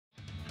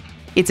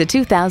It's a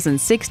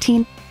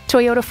 2016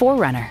 Toyota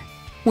 4Runner.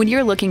 When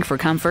you're looking for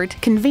comfort,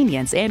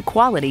 convenience, and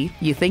quality,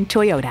 you think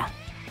Toyota.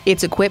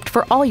 It's equipped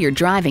for all your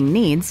driving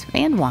needs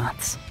and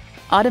wants.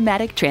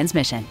 Automatic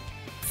transmission,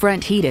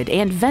 front heated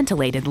and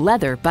ventilated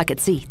leather bucket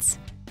seats,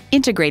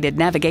 integrated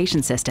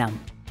navigation system,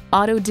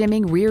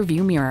 auto-dimming rear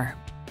view mirror,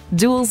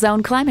 dual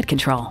zone climate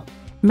control,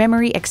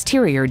 memory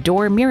exterior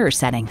door mirror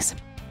settings,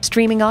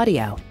 streaming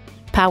audio,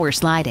 power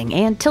sliding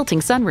and tilting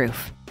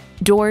sunroof,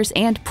 doors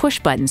and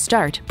push-button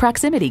start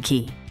proximity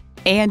key,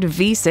 and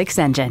V6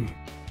 engine.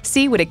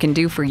 See what it can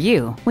do for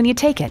you when you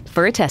take it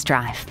for a test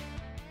drive.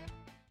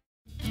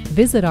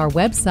 Visit our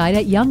website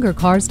at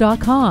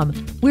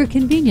youngercars.com. We're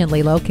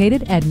conveniently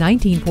located at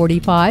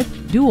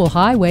 1945 Dual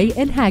Highway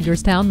in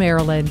Hagerstown,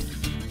 Maryland.